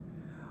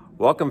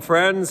Welcome,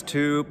 friends,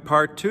 to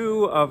part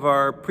 2 of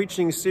our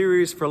preaching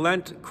series for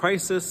Lent,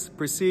 Crisis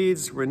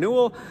Precedes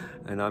Renewal.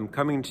 And I'm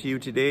coming to you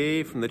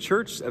today from the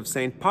Church of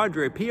St.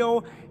 Padre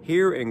Pio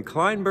here in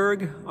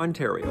Kleinburg,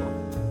 Ontario.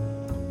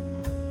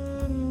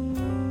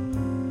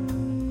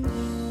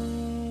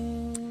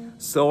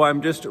 So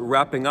I'm just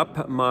wrapping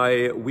up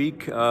my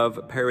week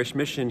of parish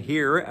mission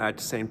here at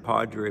St.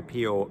 Padre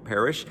Pio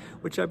Parish,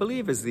 which I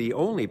believe is the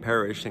only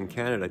parish in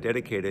Canada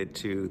dedicated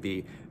to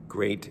the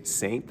great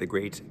saint, the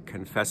great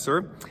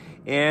confessor.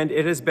 And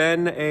it has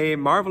been a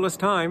marvelous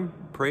time.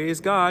 Praise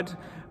God.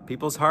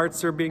 People's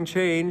hearts are being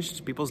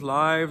changed. People's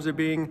lives are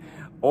being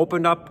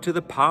opened up to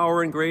the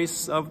power and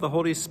grace of the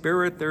Holy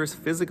Spirit. There's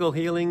physical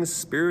healings,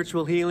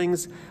 spiritual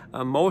healings,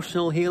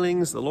 emotional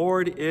healings. The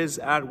Lord is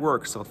at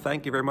work. So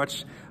thank you very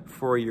much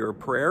for your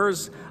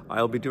prayers.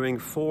 I'll be doing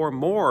 4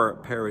 more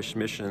parish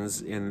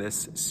missions in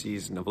this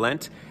season of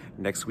Lent.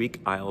 Next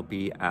week, I'll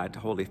be at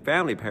Holy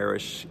Family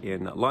Parish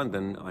in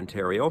London,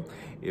 Ontario.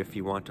 If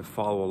you want to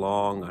follow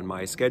along on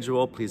my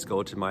schedule, please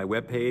go to my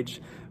webpage,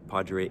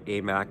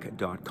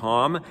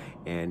 padreamac.com.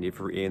 And if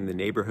you're in the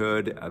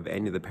neighborhood of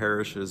any of the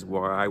parishes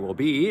where I will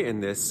be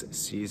in this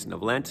season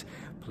of Lent,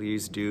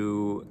 please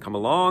do come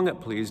along.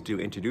 Please do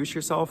introduce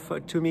yourself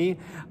to me.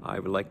 I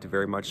would like to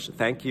very much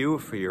thank you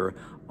for your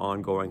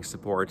ongoing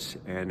support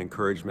and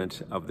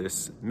encouragement of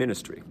this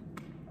ministry.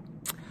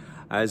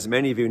 As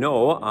many of you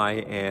know, I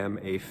am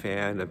a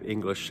fan of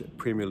English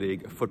Premier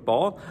League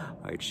football.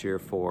 I cheer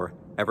for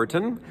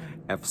Everton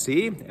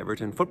FC,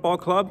 Everton Football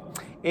Club.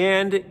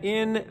 And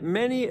in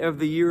many of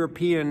the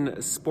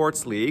European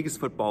sports leagues,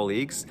 football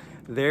leagues,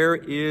 there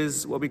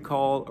is what we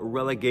call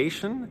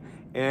relegation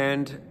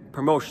and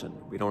promotion.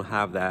 We don't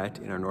have that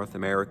in our North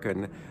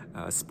American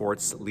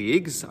sports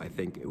leagues. I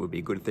think it would be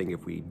a good thing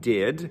if we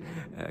did.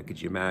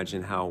 Could you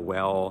imagine how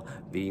well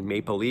the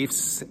Maple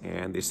Leafs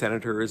and the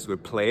Senators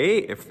would play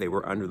if they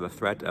were under the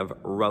threat of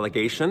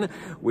relegation,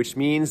 which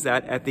means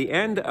that at the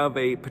end of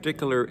a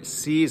particular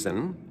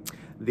season,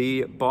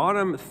 the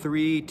bottom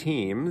 3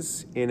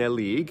 teams in a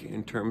league,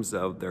 in terms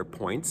of their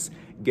points,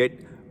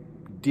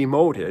 get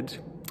demoted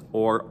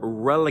or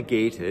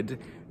relegated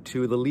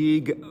to the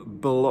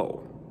league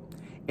below.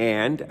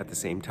 And at the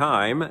same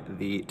time,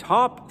 the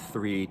top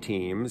 3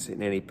 teams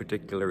in any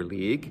particular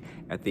league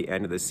at the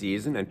end of the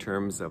season, in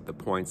terms of the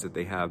points that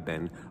they have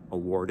been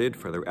awarded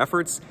for their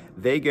efforts,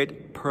 they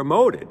get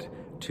promoted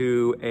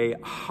to a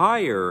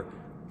higher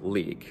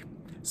league.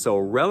 So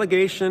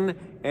relegation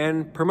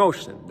and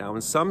promotion. Now,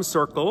 in some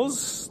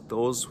circles,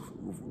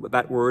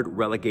 that word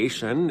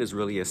relegation is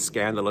really a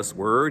scandalous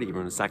word,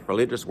 even a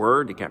sacrilegious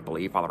word. You can't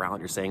believe, Father Allen,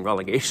 you're saying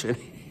relegation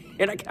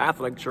in a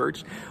Catholic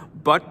church.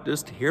 But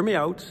just hear me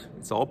out.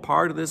 It's all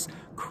part of this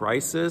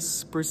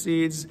crisis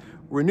precedes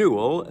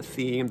renewal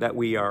theme that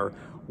we are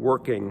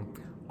working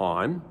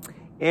on.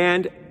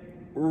 And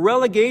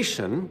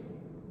relegation,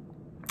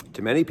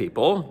 to many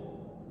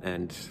people,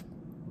 and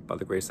by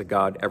the grace of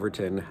God,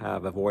 Everton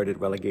have avoided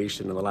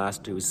relegation in the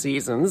last 2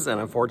 seasons, and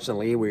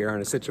unfortunately, we are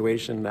in a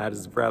situation that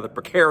is rather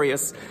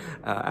precarious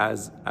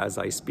as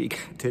I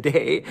speak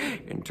today,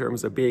 in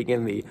terms of being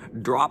in the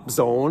drop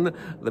zone,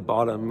 the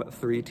bottom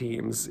 3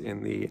 teams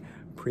in the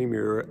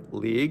Premier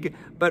League.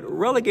 But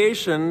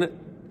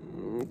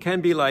relegation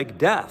can be like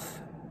death.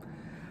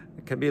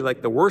 It can be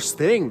like the worst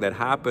thing that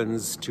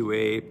happens to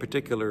a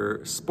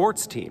particular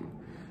sports team.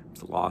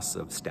 It's a loss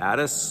of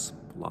status,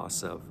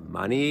 loss of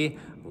money,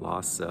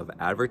 loss of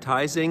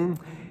advertising.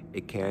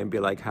 It can be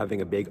like having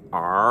a big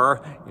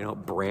R,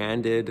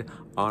 branded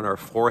on our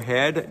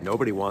forehead.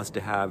 Nobody wants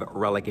to have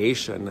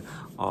relegation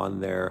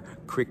on their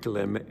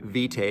curriculum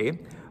vitae.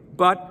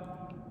 But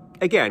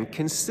again,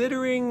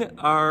 considering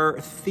our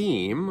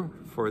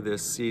theme for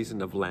this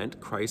season of Lent,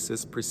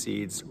 Crisis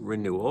Precedes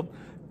Renewal,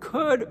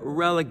 could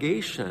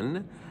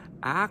relegation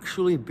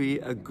actually be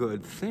a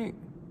good thing?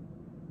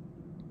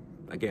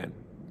 Again,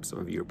 some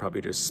of you are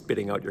probably just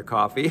spitting out your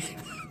coffee.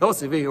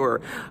 Those of you who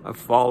are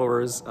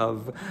followers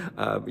of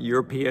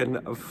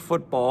European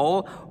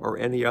football or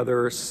any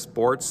other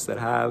sports that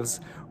has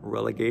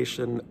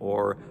relegation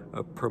or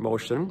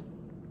promotion.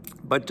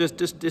 But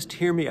just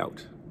hear me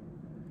out.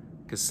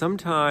 Because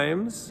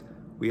sometimes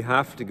we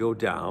have to go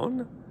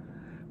down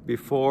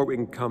before we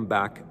can come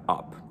back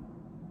up.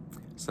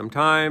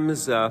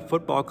 Sometimes a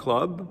football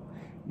club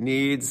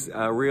needs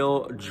a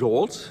real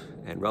jolt.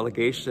 And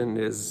relegation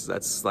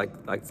that's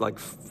like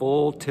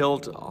full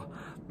tilt,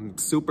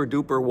 super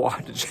duper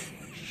wattage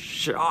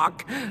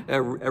shock,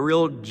 a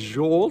real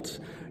jolt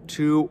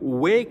to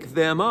wake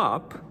them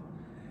up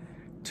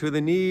to the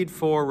need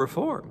for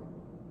reform,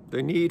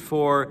 the need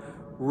for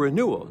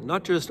renewal,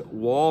 not just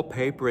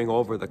wallpapering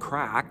over the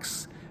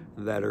cracks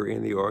that are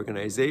in the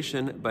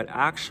organization, but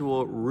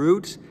actual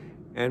root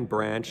and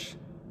branch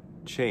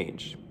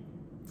change.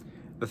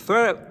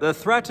 The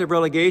threat of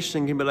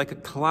relegation can be like a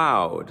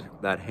cloud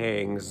that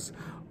hangs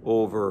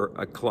over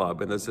a club,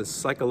 and there's this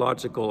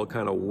psychological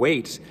kind of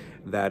weight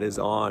that is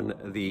on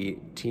the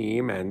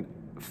team and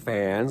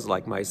fans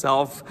like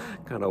myself,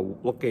 kind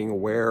of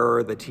looking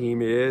where the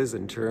team is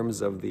in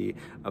terms of the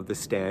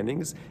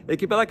standings. It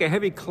can be like a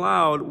heavy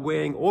cloud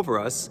weighing over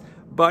us,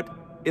 but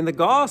in the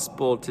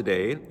gospel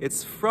today,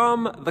 it's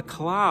from the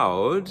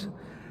cloud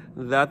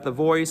that the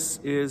voice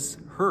is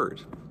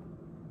heard.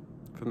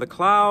 From the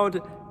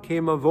cloud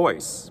came a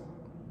voice,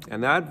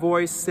 and that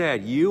voice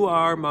said, "You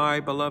are my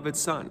beloved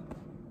son."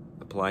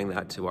 Applying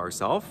that to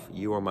ourselves,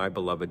 you are my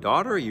beloved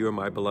daughter, you are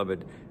my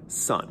beloved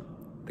son.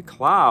 The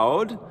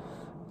cloud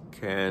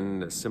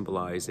can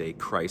symbolize a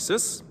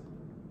crisis,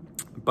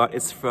 but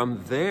it's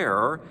from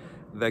there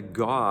that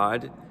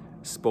God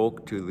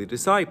spoke to the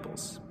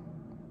disciples.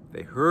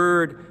 They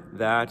heard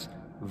that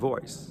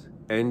voice.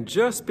 And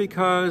just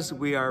because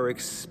we are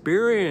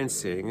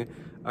experiencing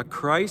a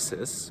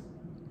crisis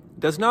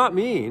does not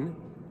mean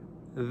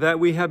that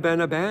we have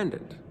been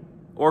abandoned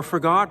or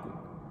forgotten,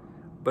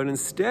 but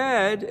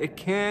instead it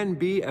can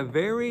be a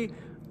very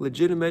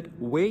legitimate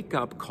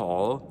wake-up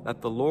call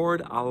that the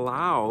Lord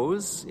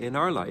allows in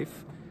our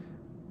life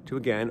to,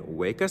 again,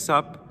 wake us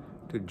up,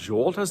 to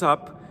jolt us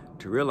up,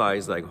 to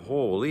realize, like,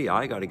 holy,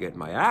 I got to get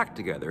my act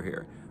together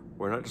here.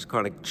 We're not just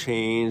going to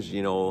change,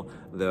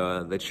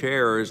 the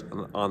chairs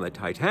on the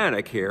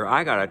Titanic here.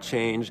 I got to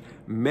change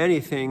many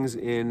things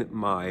in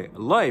my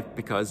life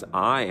because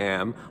I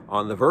am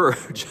on the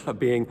verge of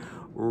being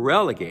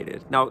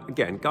relegated. Now,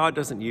 again, God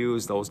doesn't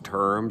use those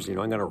terms, I'm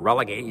going to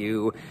relegate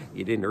you.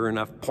 You didn't earn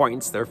enough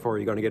points, therefore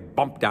you're going to get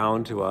bumped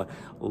down to a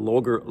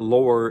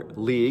lower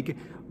league.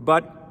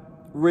 But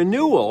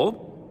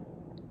renewal,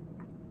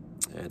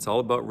 and it's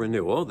all about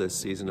renewal this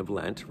season of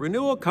Lent,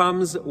 renewal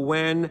comes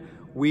when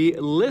we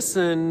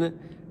listen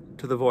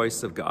to the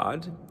voice of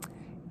God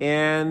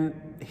and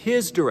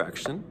His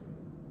direction,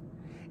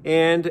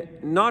 and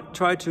not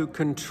try to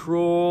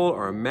control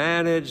or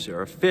manage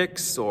or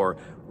fix or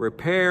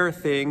repair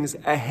things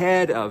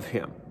ahead of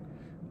Him.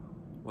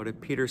 What did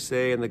Peter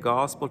say in the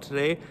gospel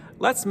today?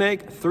 Let's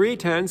make 3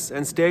 tents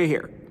and stay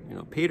here.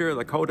 Peter,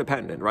 the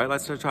codependent, right?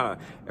 Let's just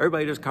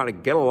everybody just kind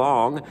of get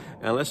along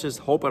and let's just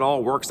hope it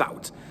all works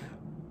out.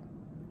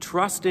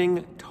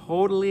 Trusting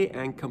totally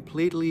and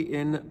completely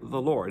in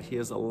the Lord. He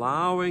is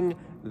allowing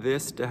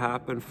this to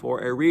happen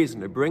for a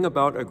reason, to bring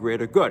about a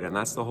greater good. And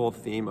that's the whole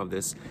theme of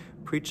this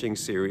preaching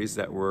series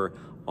that we're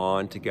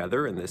on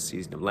together in this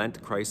season of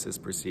Lent. Crisis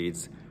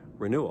precedes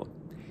renewal.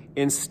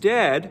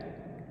 Instead,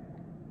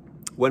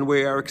 when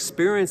we are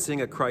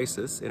experiencing a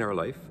crisis in our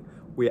life,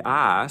 we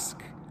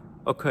ask,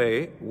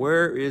 okay,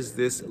 where is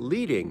this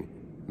leading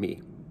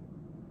me?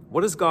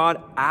 What is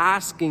God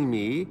asking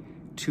me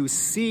to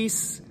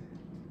cease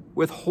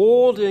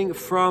withholding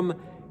from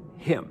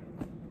Him?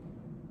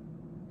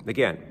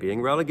 Again,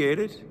 being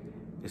relegated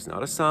is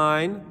not a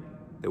sign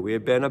that we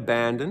have been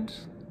abandoned.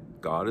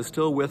 God is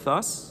still with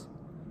us.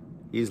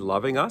 He's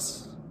loving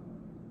us.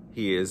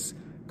 He is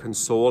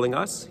consoling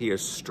us. He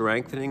is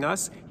strengthening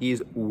us.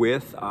 He's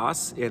with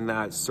us in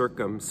that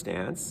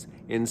circumstance,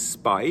 in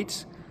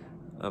spite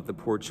of the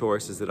poor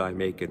choices that I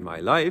make in my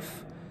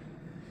life.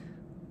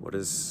 What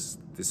does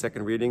the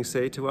second reading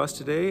say to us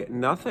today?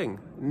 Nothing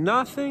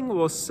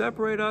will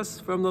separate us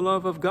from the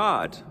love of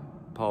God.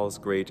 Paul's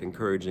great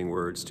encouraging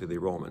words to the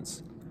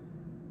Romans.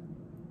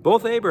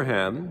 Both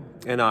Abraham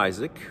and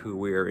Isaac, who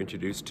we are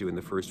introduced to in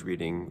the first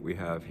reading we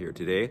have here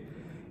today,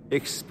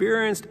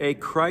 experienced a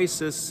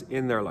crisis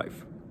in their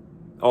life,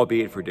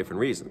 albeit for different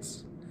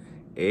reasons.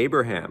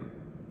 Abraham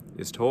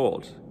is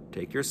told,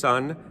 take your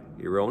son,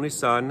 your only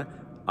son,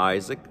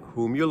 Isaac,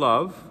 whom you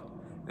love,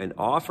 and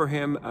offer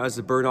him as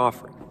a burnt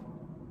offering.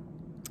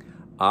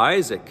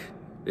 Isaac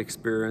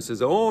experienced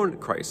his own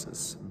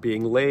crisis,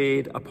 being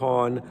laid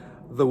upon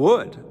the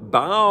wood,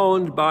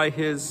 bound by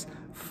his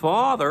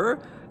father,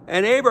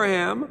 and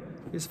Abraham,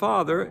 his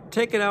father,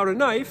 taking out a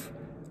knife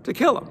to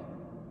kill him.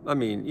 I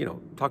mean,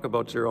 talk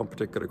about your own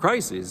particular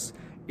crises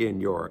in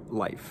your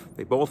life.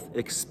 They both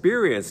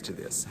experienced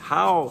this.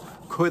 How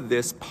could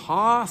this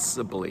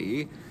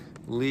possibly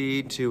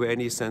lead to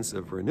any sense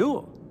of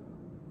renewal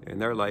in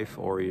their life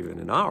or even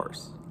in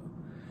ours?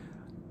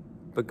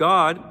 But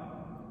God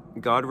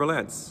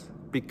relents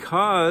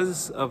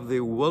because of the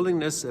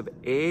willingness of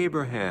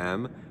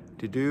Abraham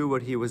to do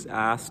what he was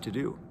asked to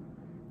do.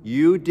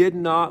 You did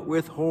not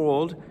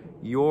withhold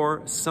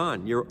your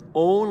son, your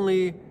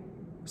only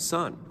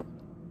son.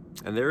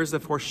 And there is a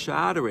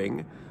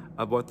foreshadowing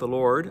of what the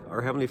Lord,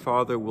 our Heavenly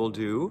Father, will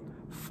do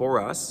for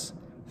us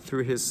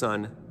through His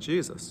Son,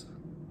 Jesus.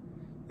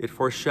 It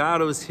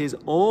foreshadows His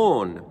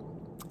own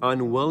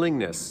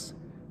unwillingness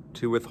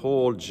to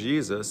withhold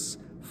Jesus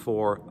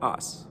for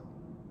us.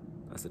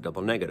 That's a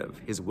double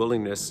negative. His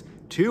willingness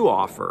to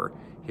offer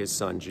His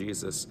Son,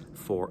 Jesus,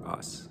 for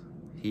us.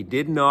 He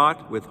did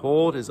not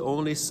withhold His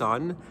only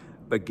Son,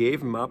 but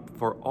gave Him up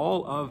for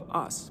all of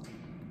us.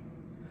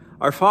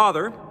 Our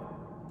Father,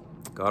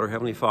 God, our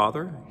Heavenly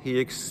Father, He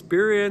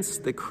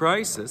experienced the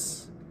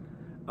crisis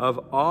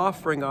of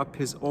offering up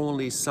His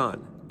only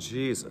Son,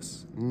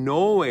 Jesus,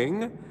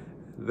 knowing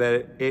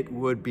that it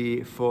would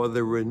be for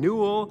the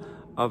renewal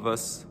of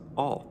us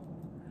all.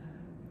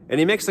 And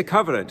He makes a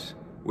covenant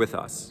with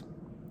us.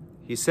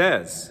 He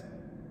says,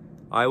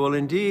 I will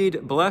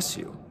indeed bless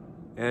you,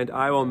 and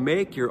I will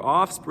make your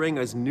offspring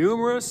as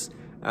numerous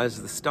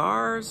as the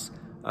stars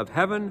of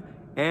heaven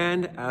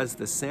and as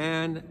the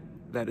sand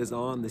that is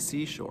on the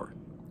seashore.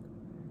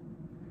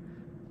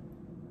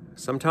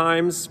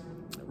 Sometimes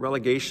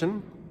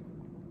relegation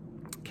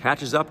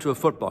catches up to a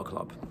football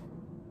club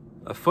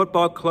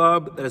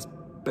that has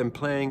been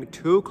playing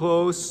too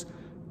close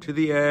to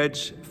the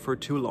edge for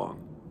too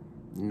long,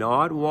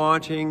 not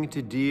wanting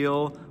to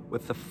deal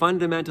with the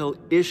fundamental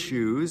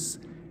issues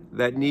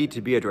that need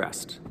to be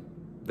addressed,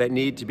 that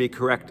need to be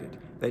corrected,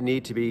 that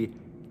need to be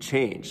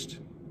changed.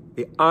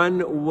 The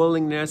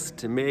unwillingness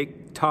to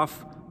make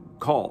tough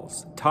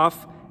calls,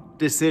 tough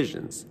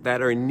decisions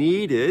that are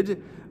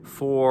needed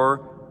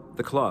for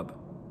the club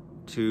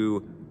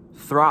to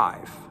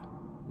thrive,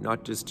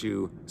 not just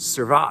to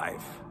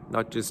survive,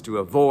 not just to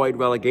avoid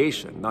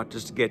relegation, not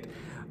just to get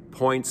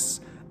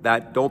points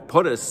that don't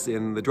put us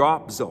in the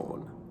drop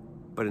zone,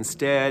 but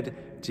instead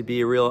to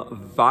be a real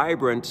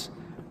vibrant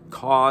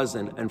cause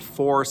and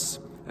force,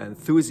 and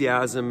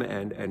enthusiasm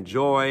and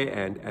joy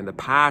and the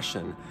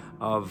passion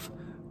of,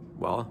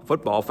 well,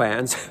 football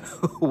fans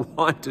who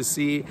want to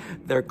see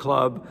their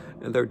club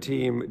and their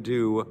team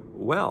do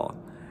well.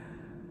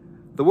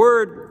 The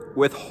word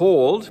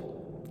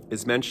withhold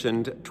is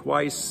mentioned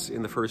twice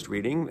in the first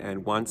reading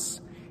and once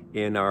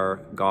in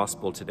our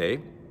gospel today.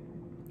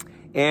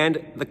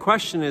 And the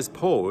question is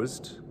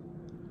posed,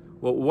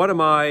 well, what am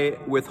I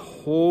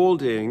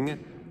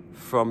withholding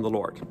from the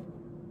Lord?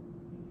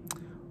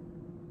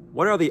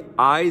 What are the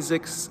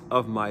Isaacs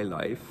of my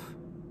life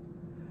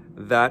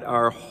that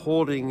are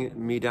holding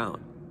me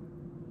down,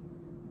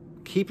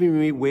 keeping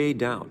me weighed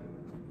down?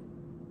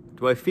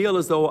 Do I feel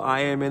as though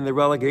I am in the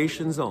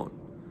relegation zone?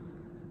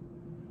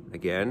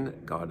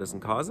 Again, God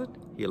doesn't cause it.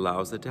 He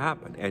allows it to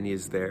happen, and He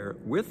is there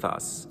with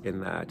us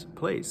in that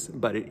place.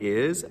 But it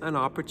is an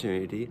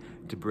opportunity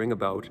to bring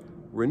about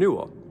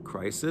renewal.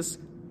 Crisis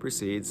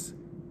precedes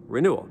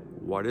renewal.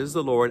 What is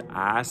the Lord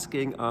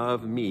asking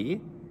of me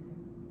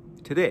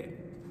today?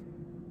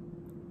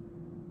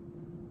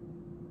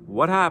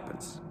 What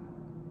happens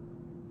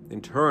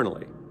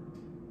internally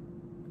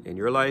in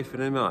your life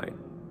and in mine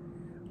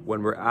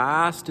when we're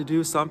asked to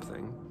do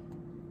something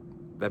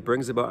that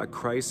brings about a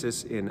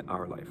crisis in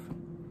our life?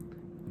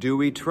 Do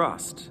we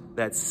trust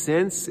that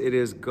since it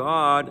is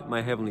God,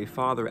 my Heavenly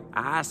Father,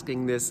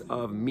 asking this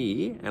of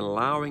me and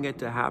allowing it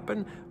to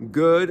happen,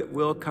 good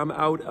will come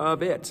out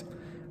of it?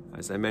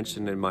 As I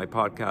mentioned in my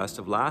podcast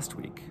of last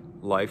week,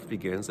 life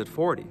begins at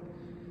 40.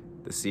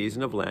 The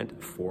season of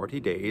Lent, 40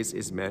 days,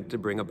 is meant to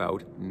bring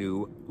about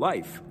new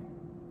life,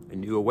 a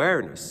new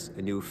awareness,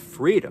 a new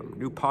freedom,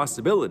 new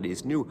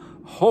possibilities, new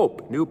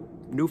hope,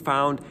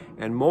 newfound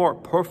and more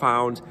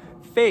profound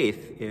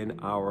faith in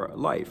our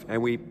life.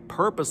 And we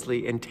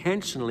purposely,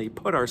 intentionally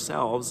put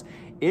ourselves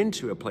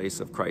into a place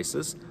of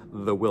crisis,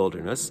 the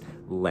wilderness,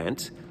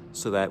 Lent,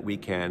 so that we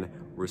can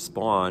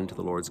respond to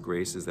the Lord's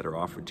graces that are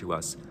offered to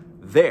us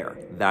there.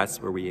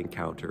 That's where we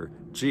encounter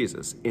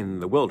Jesus, in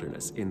the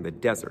wilderness, in the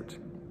desert.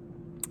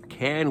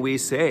 Can we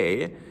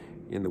say,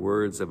 in the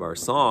words of our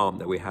psalm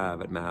that we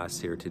have at Mass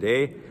here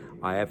today,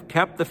 I have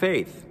kept the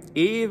faith,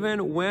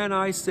 even when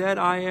I said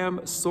I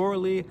am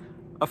sorely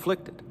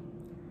afflicted?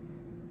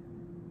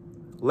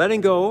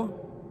 Letting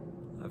go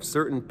of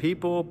certain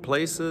people,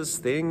 places,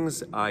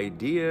 things,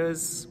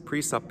 ideas,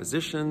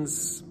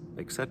 presuppositions,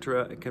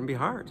 etc., it can be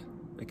hard.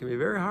 It can be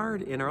very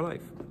hard in our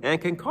life and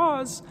can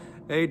cause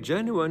a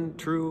genuine,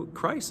 true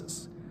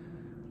crisis.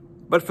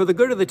 But for the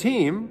good of the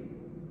team,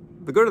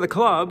 the good of the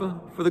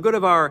club, for the good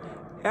of our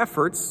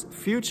efforts,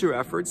 future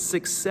efforts,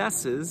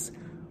 successes,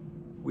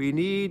 we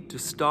need to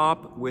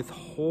stop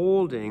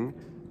withholding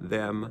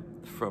them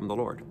from the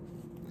Lord.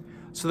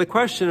 So the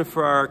question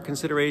for our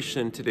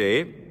consideration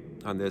today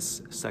on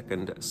this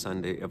second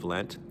Sunday of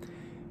Lent,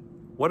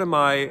 what am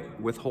I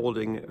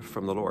withholding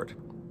from the Lord?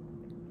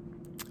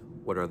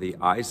 What are the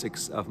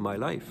Isaacs of my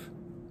life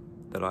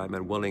that I'm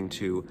unwilling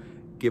to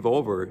give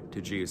over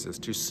to Jesus,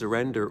 to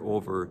surrender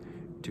over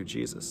to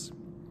Jesus?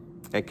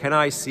 And can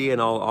I see in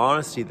all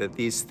honesty that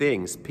these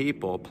things,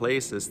 people,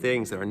 places,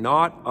 things that are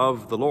not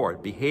of the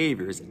Lord,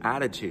 behaviors,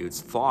 attitudes,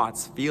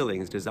 thoughts,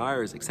 feelings,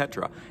 desires,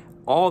 etc.,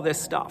 all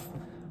this stuff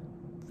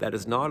that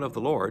is not of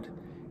the Lord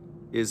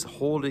is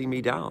holding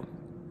me down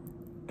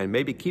and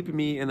maybe keeping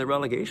me in the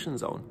relegation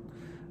zone?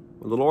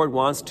 Well, the Lord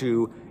wants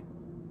to,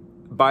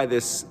 by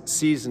this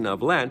season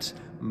of Lent,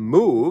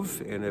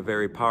 move in a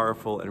very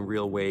powerful and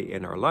real way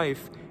in our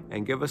life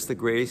and give us the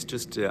grace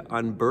just to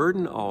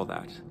unburden all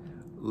that.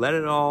 Let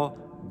it all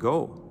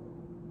go.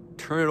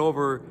 Turn it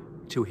over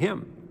to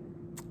Him.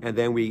 And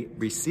then we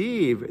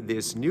receive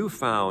this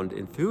newfound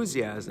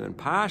enthusiasm and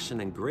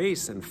passion and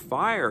grace and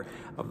fire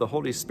of the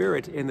Holy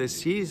Spirit in this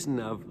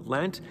season of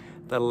Lent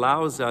that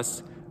allows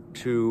us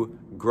to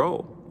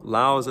grow,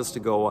 allows us to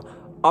go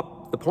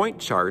up the point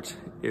chart,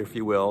 if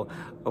you will,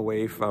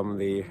 away from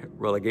the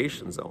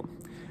relegation zone.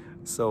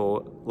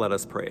 So let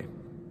us pray.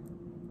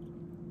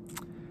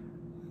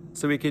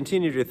 So we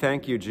continue to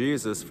thank you,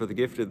 Jesus, for the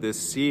gift of this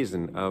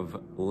season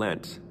of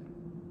Lent.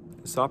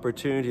 this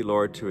opportunity,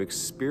 Lord, to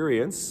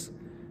experience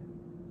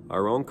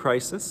our own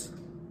crisis,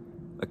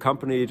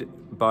 accompanied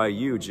by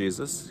you,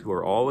 Jesus, who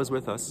are always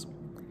with us,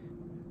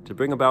 to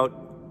bring about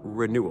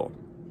renewal.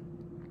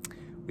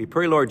 We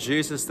pray, Lord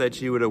Jesus,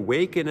 that you would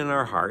awaken in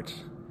our heart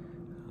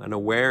an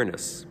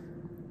awareness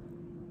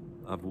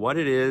of what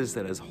it is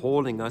that is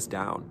holding us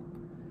down.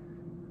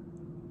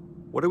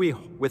 What are we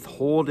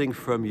withholding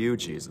from you,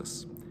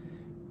 Jesus?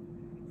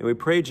 And we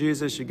pray,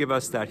 Jesus, you give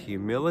us that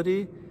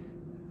humility,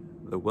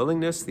 the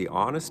willingness, the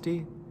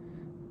honesty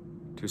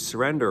to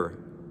surrender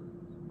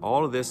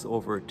all of this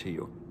over to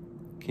you.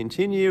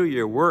 Continue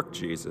your work,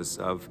 Jesus,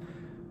 of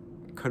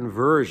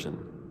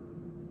conversion.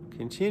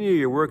 Continue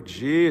your work,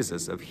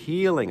 Jesus, of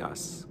healing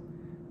us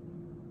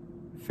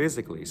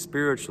physically,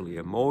 spiritually,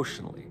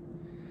 emotionally.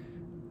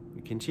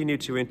 We continue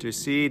to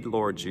intercede,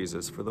 Lord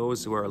Jesus, for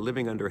those who are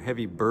living under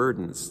heavy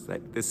burdens,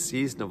 that this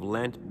season of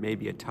Lent may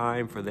be a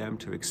time for them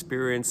to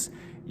experience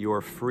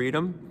your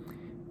freedom,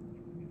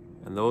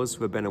 and those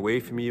who have been away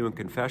from you in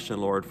confession,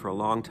 Lord, for a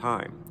long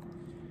time,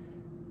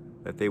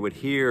 that they would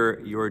hear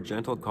your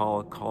gentle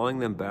call, calling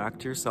them back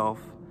to yourself,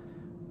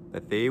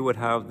 that they would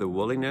have the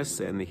willingness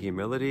and the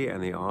humility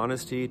and the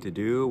honesty to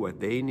do what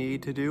they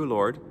need to do,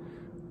 Lord,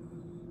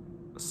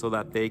 so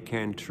that they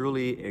can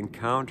truly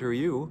encounter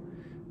you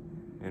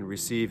and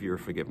receive your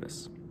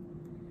forgiveness.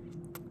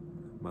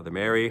 Mother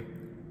Mary,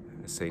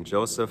 St.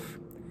 Joseph,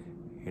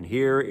 and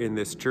here in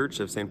this church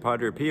of St.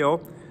 Padre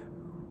Pio,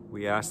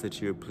 we ask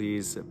that you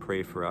please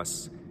pray for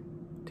us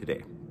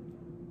today.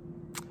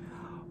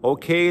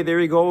 Okay, there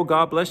you go.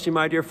 God bless you,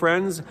 my dear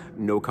friends.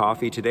 No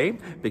coffee today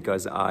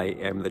because I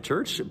am the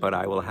church, but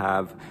I will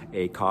have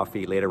a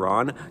coffee later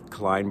on.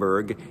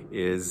 Kleinburg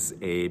is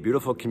a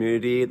beautiful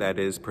community that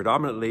is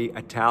predominantly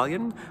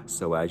Italian.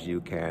 So as you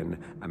can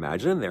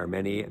imagine, there are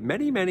many,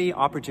 many, many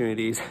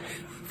opportunities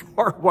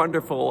for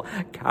wonderful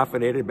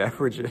caffeinated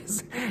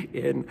beverages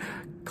in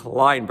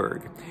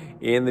Kleinburg.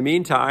 In the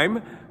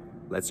meantime,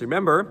 let's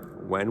remember,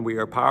 when we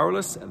are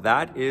powerless,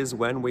 that is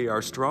when we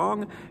are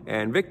strong,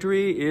 and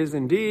victory is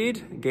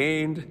indeed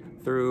gained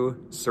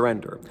through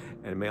surrender.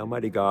 And may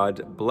Almighty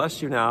God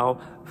bless you now,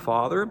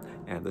 Father,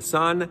 and the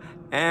Son,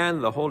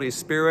 and the Holy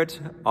Spirit.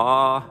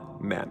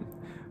 Amen.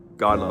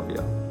 God love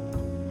you.